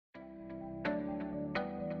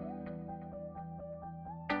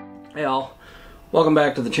Hey all, welcome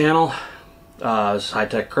back to the channel. This is High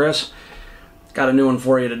Tech Chris. Got a new one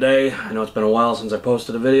for you today. I know it's been a while since I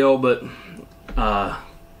posted a video, but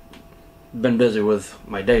been busy with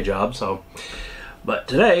my day job, so. But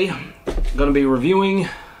today, I'm going to be reviewing,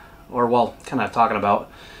 or well, kind of talking about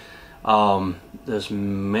this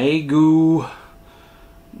MAEGOO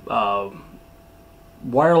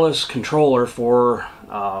wireless controller for,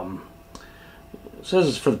 it says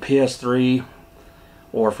it's for the PS3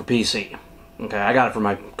 or for PC. Okay, I got it for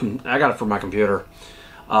my computer.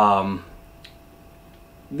 The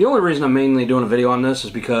only reason I'm mainly doing a video on this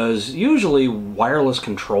is because usually wireless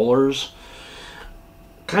controllers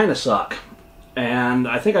kind of suck. And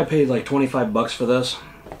I think I paid like 25 bucks for this.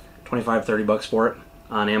 25, 30 bucks for it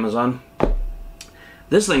on Amazon.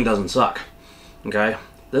 This thing doesn't suck. Okay?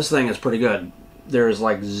 This thing is pretty good. There's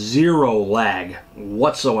like zero lag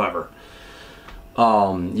whatsoever.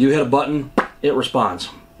 You hit a button, it responds.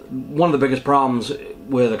 One of the biggest problems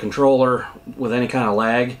with a controller with any kind of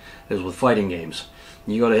lag is with fighting games.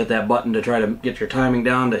 You go to hit that button to try to get your timing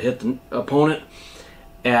down to hit the opponent,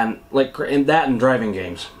 and like in that and driving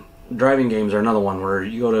games. Driving games are another one where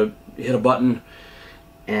you go to hit a button,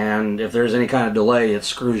 and if there's any kind of delay, it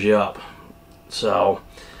screws you up. So,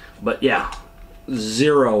 but yeah,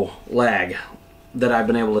 zero lag that I've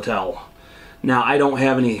been able to tell. Now, I don't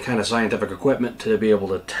have any kind of scientific equipment to be able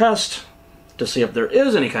to test to see if there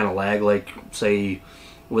is any kind of lag, like, say,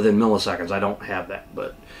 within milliseconds. I don't have that,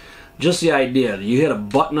 but just the idea that you hit a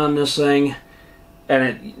button on this thing and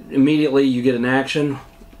it immediately you get an action,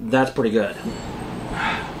 that's pretty good.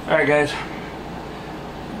 Alright guys,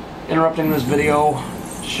 interrupting this video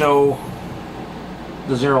to show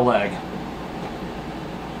the zero lag.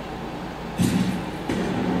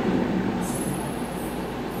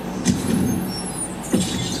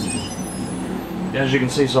 As you can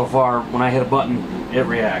see so far, when I hit a button, it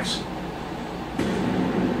reacts.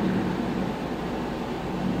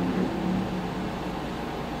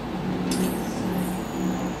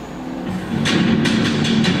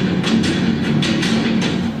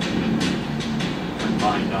 Turn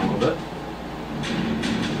volume down a little bit.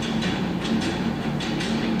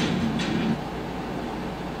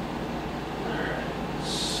 Alright,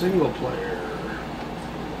 single player,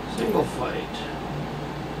 single fight.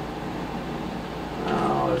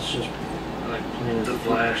 Oh, it's just like playing with the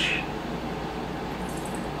Flash.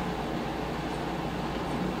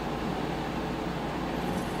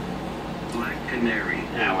 Black Canary.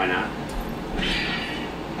 Yeah, why not?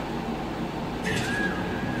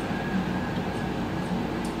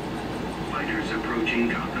 Fighters approaching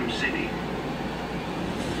Gotham City.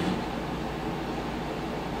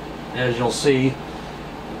 As you'll see,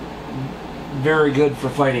 very good for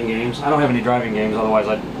fighting games. I don't have any driving games, otherwise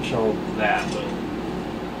I'd show that. But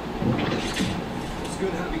It's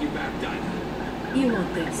good having you back, Dinah. You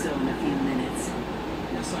won't think so in a few minutes.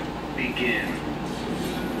 Yes, I... Begin.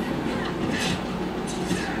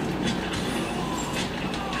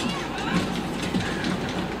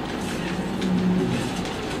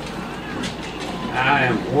 I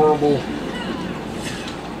am horrible.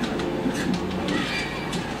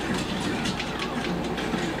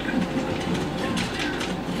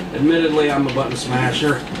 Admittedly, I'm a button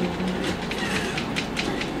smasher.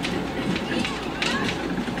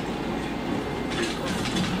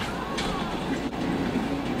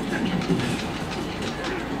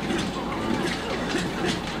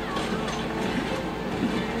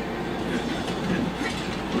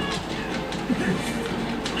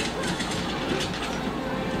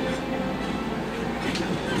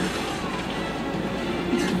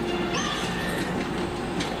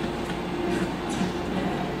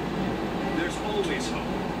 There's always hope.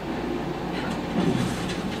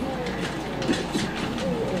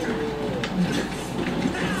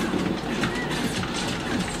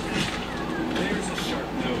 There's a sharp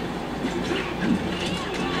note.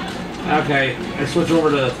 Okay, I switch over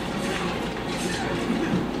to...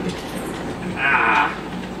 Ah!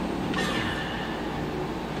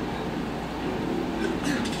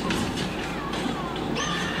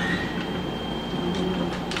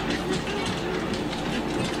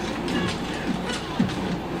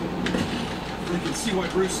 I can see why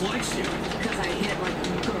Bruce likes you. Because I hit like a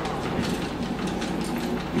girl.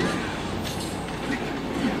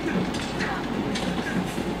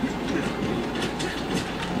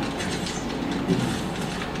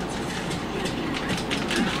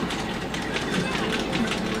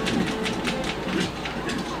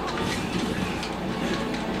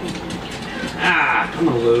 Ah! I'm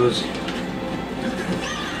gonna lose.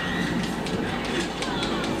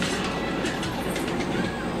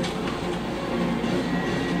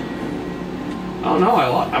 Oh no,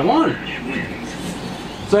 I won. Wins.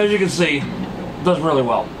 So as you can see, it does really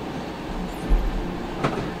well.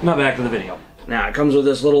 Now back to the video. Now it comes with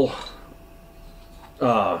this little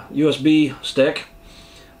USB stick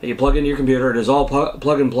that you plug into your computer. It is all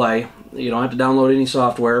plug and play. You don't have to download any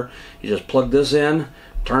software. You just plug this in,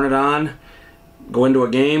 turn it on, go into a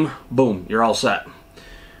game, boom, you're all set.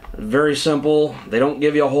 Very simple. They don't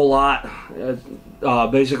give you a whole lot.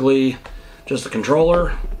 Basically just a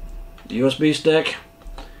controller, USB stick,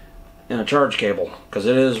 and a charge cable, because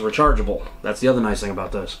it is rechargeable. That's the other nice thing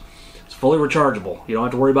about this. It's fully rechargeable. You don't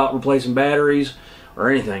have to worry about replacing batteries or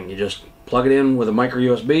anything. You just plug it in with a micro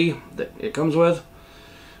USB that it comes with,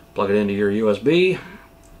 plug it into your USB,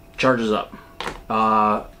 charges up.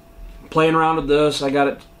 Playing around with this, I got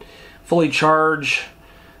it fully charged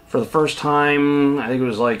for the first time. I think it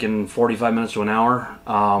was like in 45 minutes to an hour.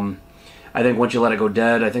 I think once you let it go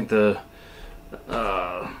dead, I think it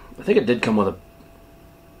did come with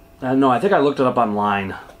a... no, I think I looked it up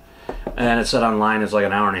online, and it said online it's like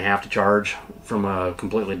an hour and a half to charge from a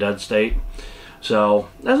completely dead state. So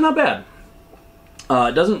that's not bad.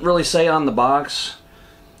 It doesn't really say on the box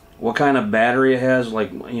what kind of battery it has,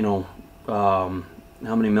 like, you know, how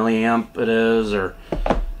many milliamp it is or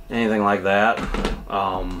anything like that,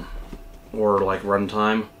 or like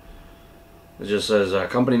runtime. It just says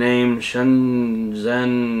company name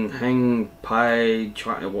Shenzhen Heng Pai.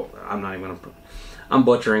 I'm not even gonna. I'm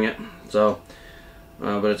butchering it. So,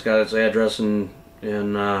 but it's got its address in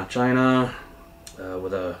China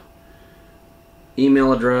with a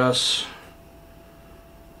email address.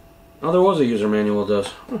 Oh, there was a user manual of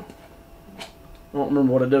this. I don't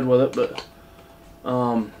remember what I did with it, but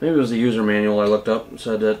maybe it was the user manual I looked up and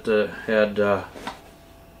said that had.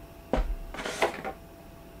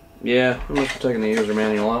 Yeah, I must have taken the user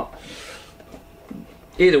manual out.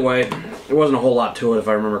 Either way, there wasn't a whole lot to it if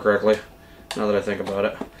I remember correctly, now that I think about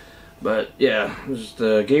it. But yeah, it was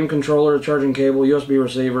the game controller, charging cable, USB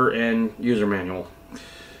receiver, and user manual.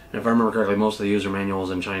 And if I remember correctly, most of the user manual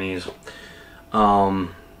is in Chinese.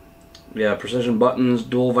 Yeah, precision buttons,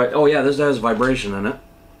 oh yeah, this has vibration in it,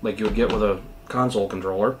 like you would get with a console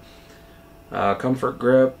controller. Comfort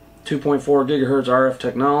grip, 2.4 gigahertz RF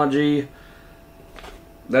technology.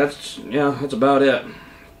 That's about it.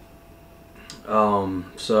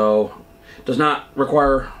 So does not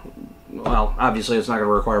require, well, obviously it's not going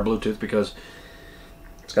to require Bluetooth because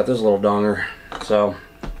it's got this little donger. So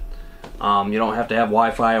you don't have to have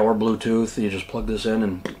Wi-Fi or Bluetooth. You just plug this in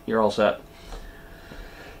and you're all set.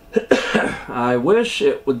 I wish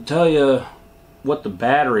it would tell you what the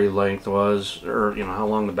battery length was, or you know how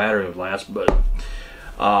long the battery would last, but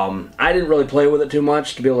I didn't really play with it too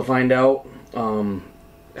much to be able to find out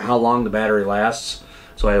how long the battery lasts,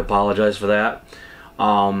 so I apologize for that.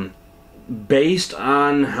 Based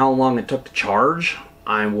on how long it took to charge,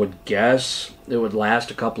 I would guess it would last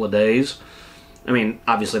a couple of days. I mean,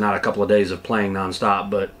 obviously not a couple of days of playing non-stop,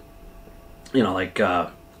 but you know, like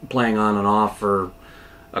playing on and off for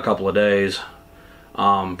a couple of days.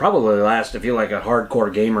 Probably last, if you're like a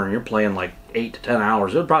hardcore gamer and you're playing like 8 to 10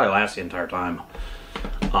 hours, it would probably last the entire time.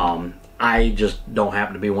 I just don't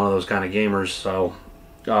happen to be one of those kind of gamers, so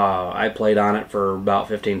I played on it for about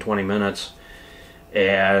 15-20 minutes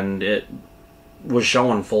and it was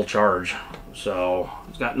showing full charge. So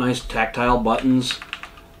it's got nice tactile buttons,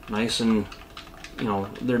 nice, and you know,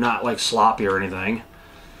 they're not like sloppy or anything.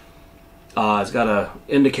 It's got a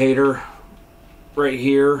indicator right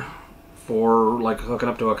here for like hooking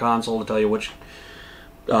up to a console to tell you which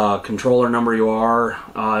controller number you are.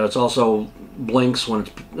 It's also blinks when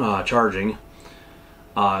it's charging.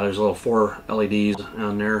 There's little 4 LEDs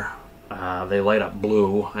on there. They light up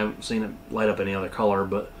blue. I haven't seen it light up any other color,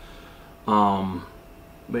 but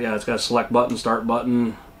yeah, it's got a select button, start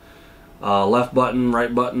button, left button,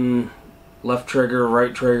 right button, left trigger,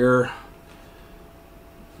 right trigger,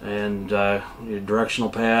 and your directional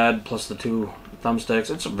pad plus the 2 thumbsticks.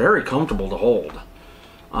 It's very comfortable to hold.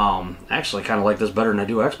 Actually kind of like this better than I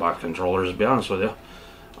do Xbox controllers, to be honest with you.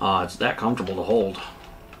 It's that comfortable to hold.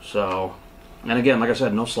 So, and again, like I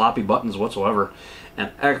said, no sloppy buttons whatsoever.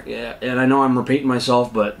 And I know I'm repeating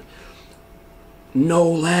myself, but no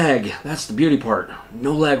lag. That's the beauty part.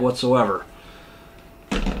 No lag whatsoever.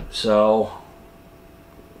 So,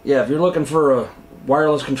 yeah, if you're looking for a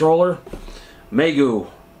wireless controller, MAEGOO,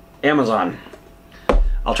 Amazon.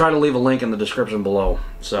 I'll try to leave a link in the description below.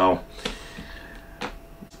 So,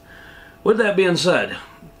 with that being said,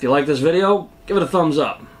 if you like this video, give it a thumbs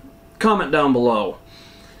up. Comment down below.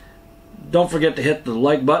 Don't forget to hit the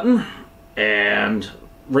like button and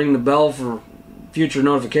ring the bell for future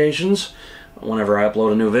notifications whenever I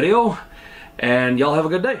upload a new video. And y'all have a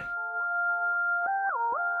good day.